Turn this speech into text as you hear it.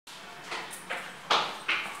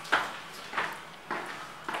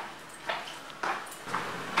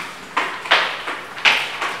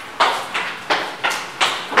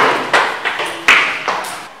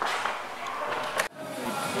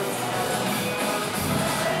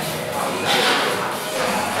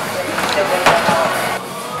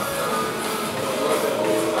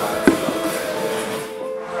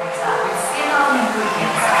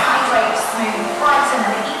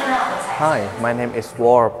Hi, my name is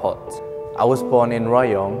Warpot. I was born in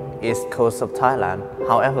Rayong, east coast of Thailand.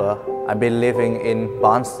 However, I've been living in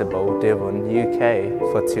Barnstable, Devon, UK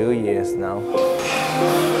for 2 years now. What's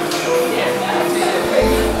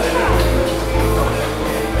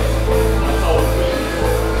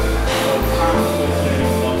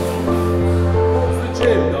the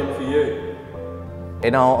gym done for you?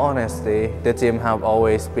 In all honesty, the gym have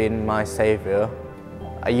always been my savior.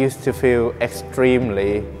 I used to feel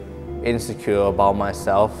extremely insecure about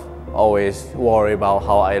myself, always worry about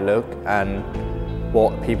how I look and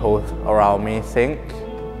what people around me think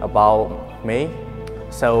about me.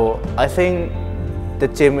 So I think the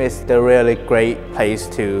gym is the really great place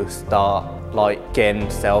to start gain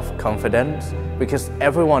self-confidence, because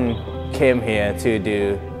everyone came here to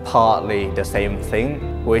do partly the same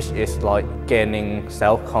thing, which is gaining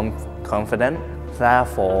self-confidence.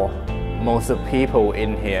 Therefore, most of the people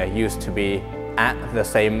in here used to be at the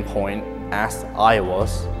same point as I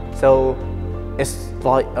was. So it's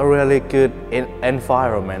a really good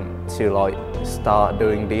environment to start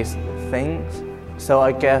doing these things. So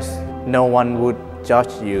I guess no one would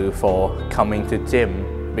judge you for coming to gym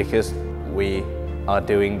because we are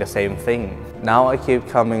doing the same thing. Now I keep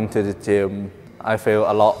coming to the gym. I feel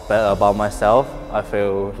a lot better about myself. I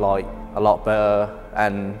feel a lot better,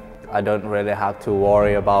 and I don't really have to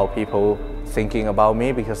worry about people thinking about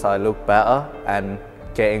me because I look better and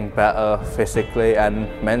getting better physically and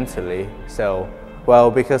mentally. So,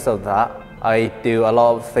 well, because of that, I do a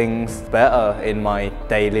lot of things better in my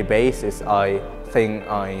daily basis. I think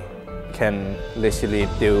I can literally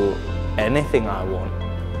do anything I want.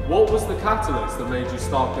 What was the catalyst that made you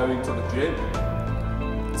start going to the gym?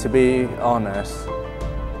 To be honest,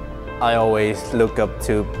 I always look up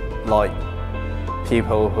to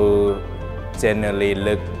people who generally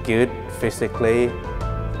look good physically,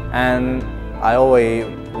 and I always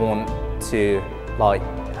want to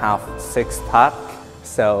have six-pack.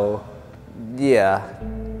 So yeah,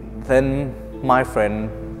 then my friend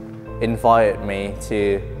invited me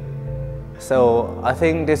to, so I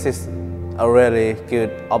think this is a really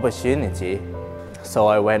good opportunity, so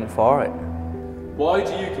I went for it. Why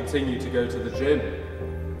do you continue to go to the gym?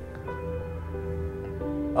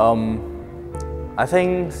 I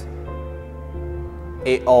think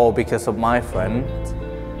it all because of my friend.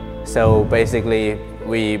 So basically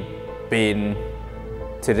we've been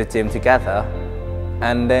to the gym together,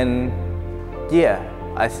 and then yeah,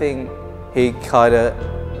 I think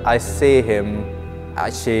I see him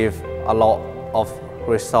achieve a lot of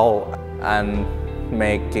result and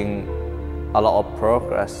making a lot of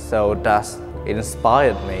progress. So that's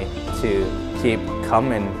inspired me to keep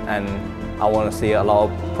coming, and I want to see a lot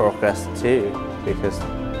of progress too, because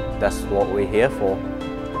that's what we're here for.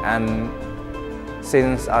 And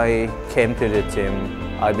since I came to the gym,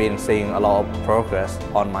 I've been seeing a lot of progress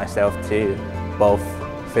on myself too, both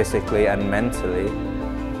physically and mentally.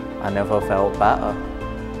 I never felt better.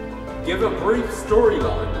 Give a brief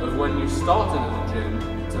storyline of when you started in the gym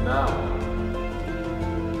to now.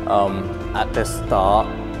 At the start,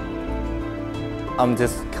 I'm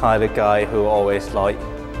just kind of guy who always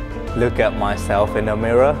look at myself in the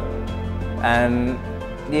mirror, and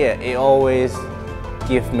yeah, it always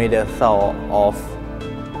gives me the thought of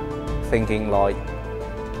thinking I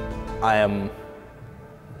am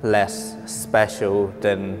less special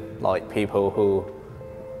than people who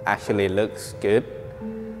actually looks good.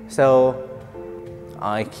 So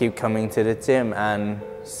I keep coming to the gym and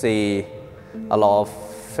see a lot of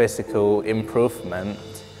physical improvement.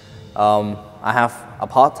 I have a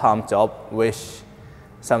part-time job, which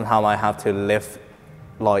sometimes I have to lift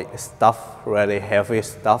really heavy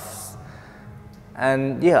stuff.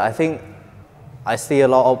 And yeah, I think I see a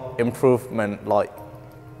lot of improvement.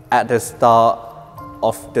 At the start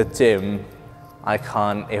of the gym, I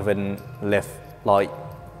can't even lift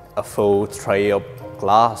a full tray of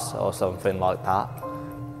glass or something like that.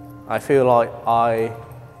 I feel I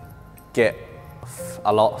get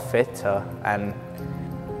a lot fitter, and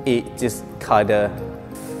it just kind of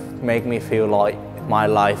make me feel my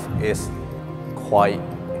life is quite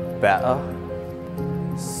better.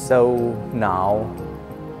 So now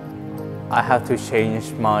I have to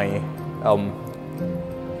change my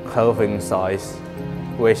clothing size,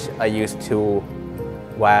 which I used to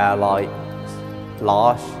wear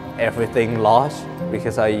large, everything large,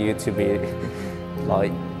 because I used to be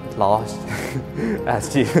large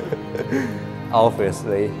as you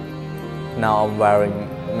obviously. Now I'm wearing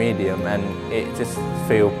medium, and it just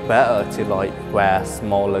feels better to wear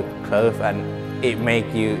smaller clothes, and it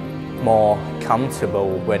makes you more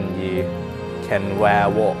comfortable when you can wear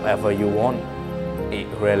whatever you want. It's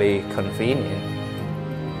really convenient.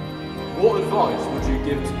 What advice would you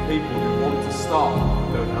give to people who want to start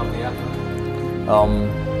but don't have the effort?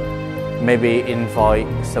 Maybe invite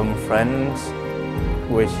some friends,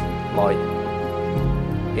 which like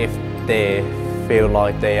if they feel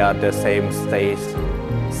like they are the same stage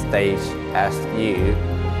as you,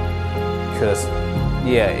 because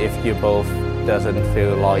yeah, if you both doesn't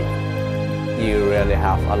feel like you really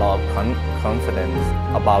have a lot of confidence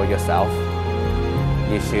about yourself,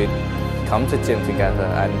 you should come to gym together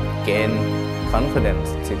and gain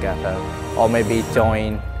confidence together, or maybe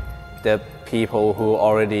join the people who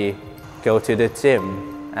already go to the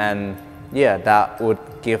gym, and yeah, that would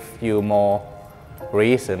give you more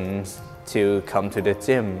reasons to come to the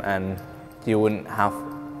gym, and you wouldn't have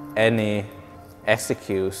any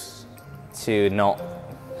excuse to not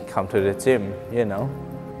come to the gym, you know.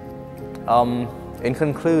 In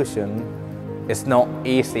conclusion, it's not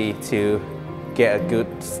easy to get a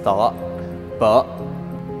good start, but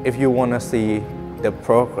if you want to see the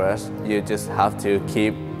progress, you just have to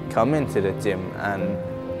keep coming to the gym, and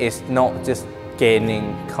it's not just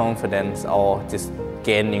gaining confidence or just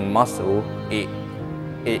gaining muscle. It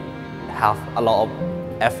have a lot of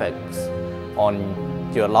effects on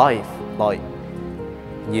your life. Like,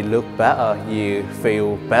 you look better, you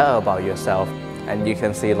feel better about yourself, and you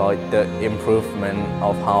can see like the improvement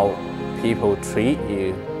of how people treat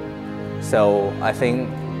you. So I think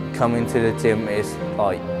coming to the gym is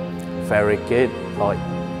like very good. Like,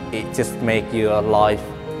 it just make your life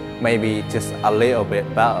maybe just a little bit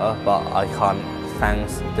better, but I can't thank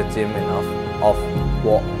the gym enough of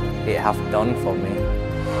what it have done for me.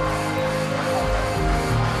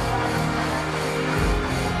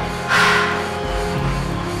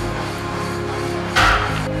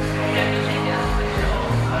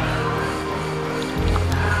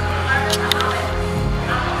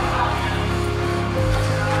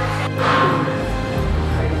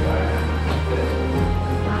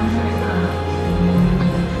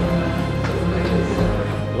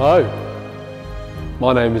 Hello,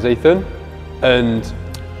 my name is Ethan, and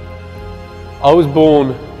I was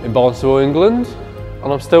born in Barnstable, England,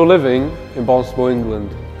 and I'm still living in Barnstable, England.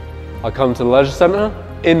 I come to the Leisure Centre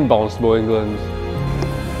in Barnstable, England.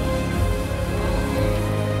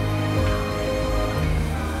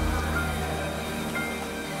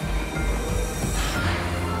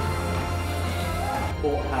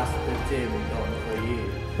 What has the gym done for you?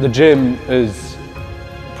 The gym has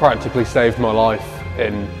practically saved my life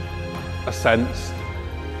in a sense.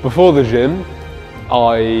 Before the gym,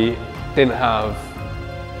 I didn't have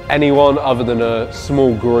anyone other than a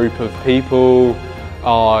small group of people.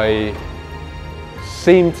 I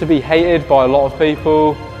seemed to be hated by a lot of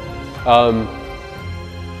people.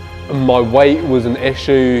 My weight was an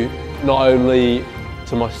issue not only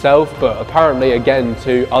to myself, but apparently again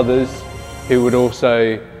to others who would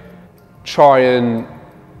also try and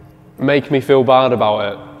make me feel bad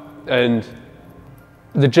about it. And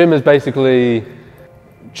the gym has basically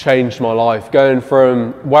changed my life, going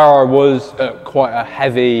from where I was at quite a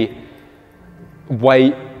heavy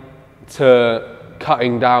weight to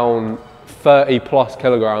cutting down 30+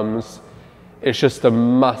 kilograms. It's just a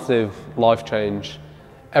massive life change.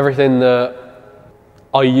 Everything that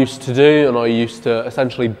I used to do and I used to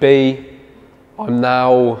essentially be, I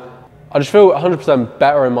just feel 100%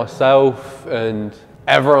 better in myself, and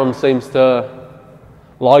everyone seems to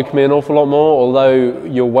like me an awful lot more, although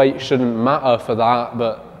your weight shouldn't matter for that.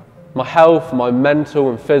 But my health, my mental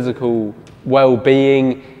and physical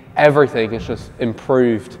well-being, everything has just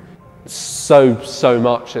improved so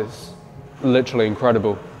much. It's literally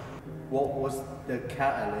incredible. What was the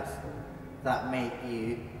catalyst that made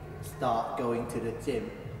you start going to the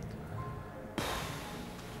gym?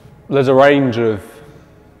 There's a range of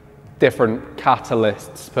different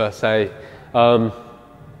catalysts per se.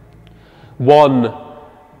 One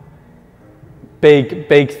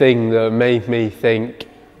big thing that made me think,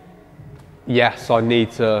 yes, I need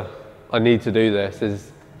to do this,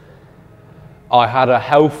 is I had a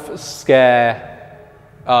health scare,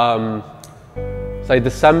 say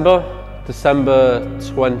December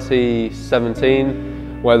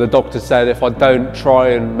 2017, where the doctor said if I don't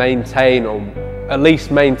try and maintain, or at least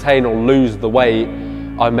maintain or lose the weight,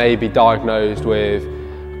 I may be diagnosed with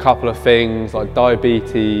a couple of things like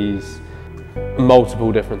diabetes,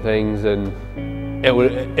 multiple different things, and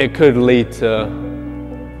it could lead to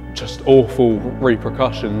just awful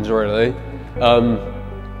repercussions, really. So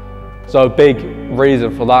a big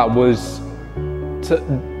reason for that was to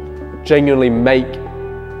genuinely make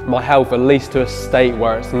my health at least to a state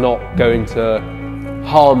where it's not going to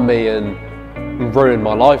harm me and ruin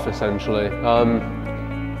my life, essentially.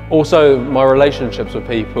 Also, my relationships with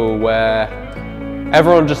people, where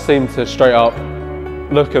everyone just seemed to straight up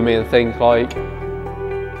look at me and think like,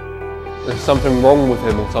 there's something wrong with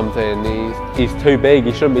him or something. He's too big,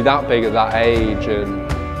 he shouldn't be that big at that age. And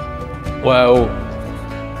well,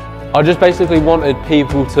 I just basically wanted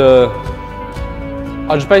people to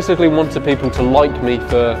like me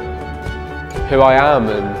for who I am.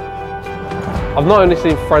 And I've not only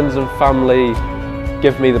seen friends and family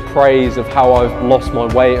give me the praise of how I've lost my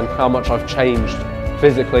weight and how much I've changed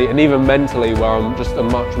physically and even mentally, where I'm just a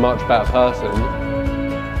much, much better person.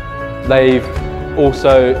 They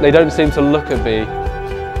don't seem to look at me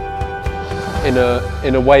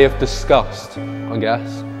in a way of disgust, I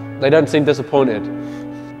guess. They don't seem disappointed.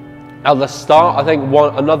 At the start, I think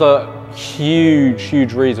another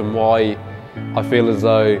huge reason why I feel as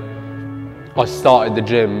though I started the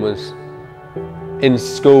gym was in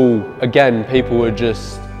school. Again, people would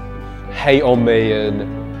just hate on me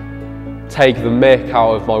and take the mick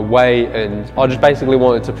out of my weight, and I just basically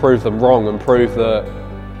wanted to prove them wrong and prove that,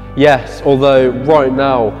 yes, although right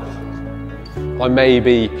now I may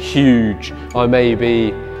be huge, I may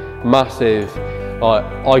be massive,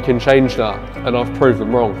 I can change that, and I've proved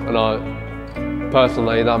them wrong. And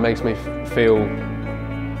personally, that makes me feel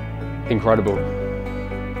incredible.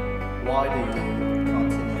 Why do you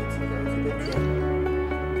continue to go to the gym?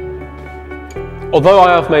 Although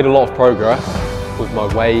I have made a lot of progress with my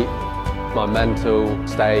weight, my mental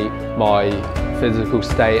state, my physical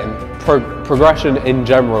state, and progression in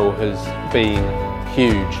general has been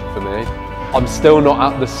huge for me, I'm still not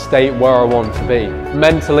at the state where I want to be.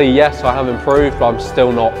 Mentally, yes, I have improved, but I'm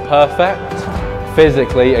still not perfect.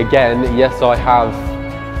 Physically, again, yes, I have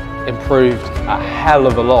improved a hell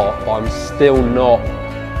of a lot, but I'm still not,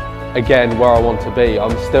 again, where I want to be.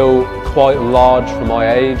 I'm still quite large for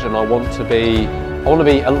my age, and I want to be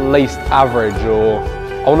at least average, or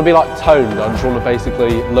I want to be like toned. I just want to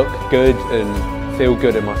basically look good and feel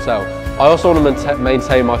good in myself. I also want to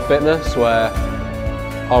maintain my fitness, where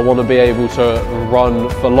I want to be able to run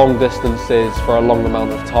for long distances for a long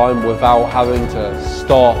amount of time without having to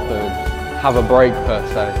stop and have a break per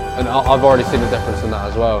se. And I've already seen a difference in that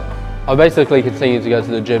as well. I basically continue to go to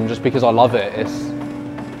the gym just because I love it. It's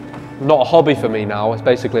not a hobby for me now, it's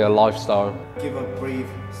basically a lifestyle. Give a brief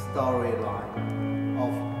storyline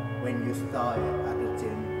of when you started at the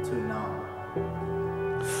gym to now.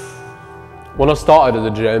 When I started at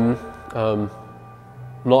the gym,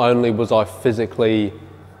 not only was I physically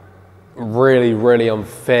really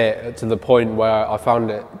unfit to the point where I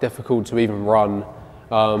found it difficult to even run,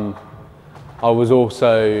 I was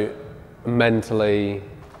also mentally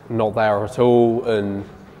not there at all, and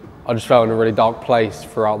I just felt in a really dark place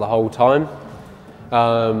throughout the whole time.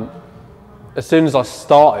 As soon as I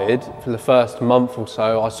started, for the first month or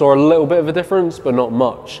so, I saw a little bit of a difference, but not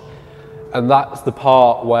much. And that's the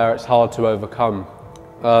part where it's hard to overcome.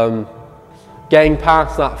 Getting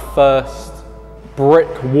past that first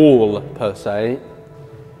brick wall, per se,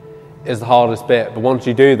 is the hardest bit. But once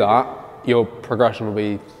you do that, your progression will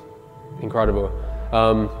be incredible.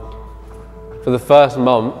 For the first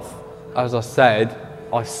month, as I said,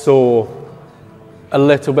 I saw a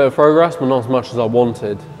little bit of progress, but not as much as I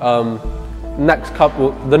wanted. The next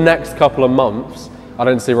couple of months, I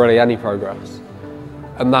didn't see really any progress.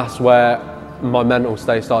 And that's where my mental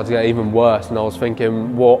state started to get even worse, and I was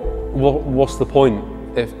thinking, what's the point?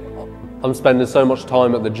 If I'm spending so much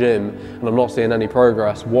time at the gym and I'm not seeing any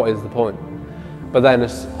progress, what is the point? But then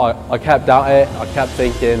I kept at it, I kept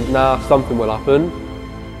thinking, nah, something will happen.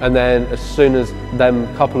 And then as soon as them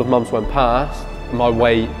couple of months went past, my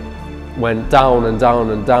weight went down and down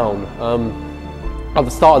and down. At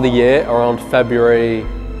the start of the year, around February,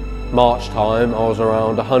 March time, I was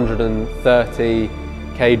around 130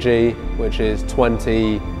 kg, which is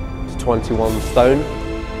 20 to 21 stone,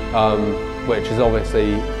 which is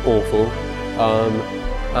obviously awful.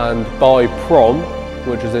 And by prom,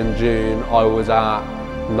 which was in June, I was at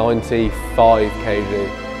 95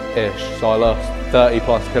 kg-ish. So I lost 30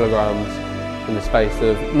 plus kilograms in the space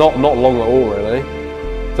of not long at all, really.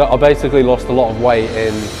 So I basically lost a lot of weight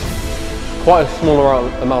in quite a small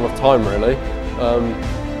amount of time, really.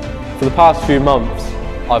 For the past few months,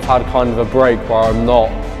 I've had kind of a break where I'm not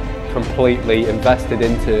completely invested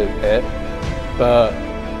into it, but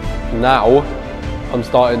now I'm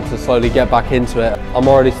starting to slowly get back into it. I'm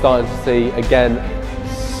already starting to see, again,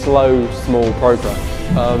 slow, small progress.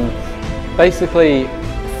 Basically,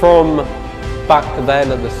 from back then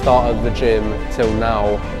at the start of the gym till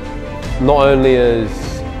now, not only has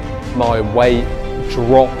my weight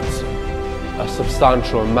dropped a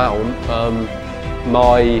substantial amount,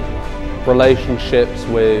 my relationships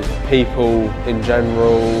with people in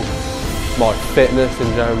general, my fitness in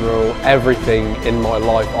general, everything in my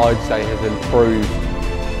life I'd say has improved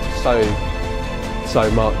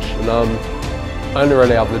so much. And I only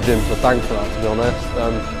really have the gym to thank for that, to be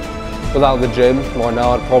honest. Without the gym right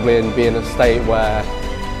now I'd probably be in a state where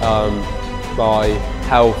my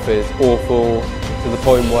health is awful, to the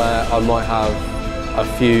point where I might have a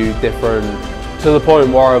few different, to the point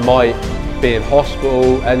where I might be in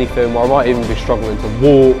hospital, anything, where I might even be struggling to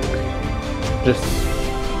walk, just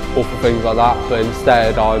awful things like that. But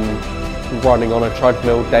instead I'm running on a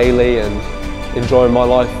treadmill daily and enjoying my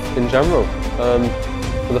life in general.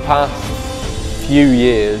 For the past few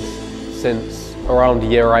years, since around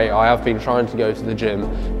year 8, I have been trying to go to the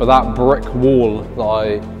gym, but that brick wall that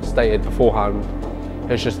I stated beforehand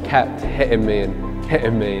has just kept hitting me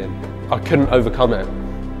and I couldn't overcome it.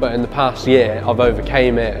 But in the past year I've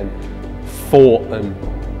overcame it and fought and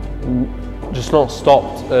just not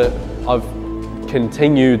stopped. I've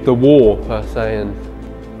continued the war per se,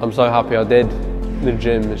 and I'm so happy I did. The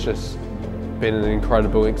gym has just been an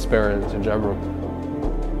incredible experience in general.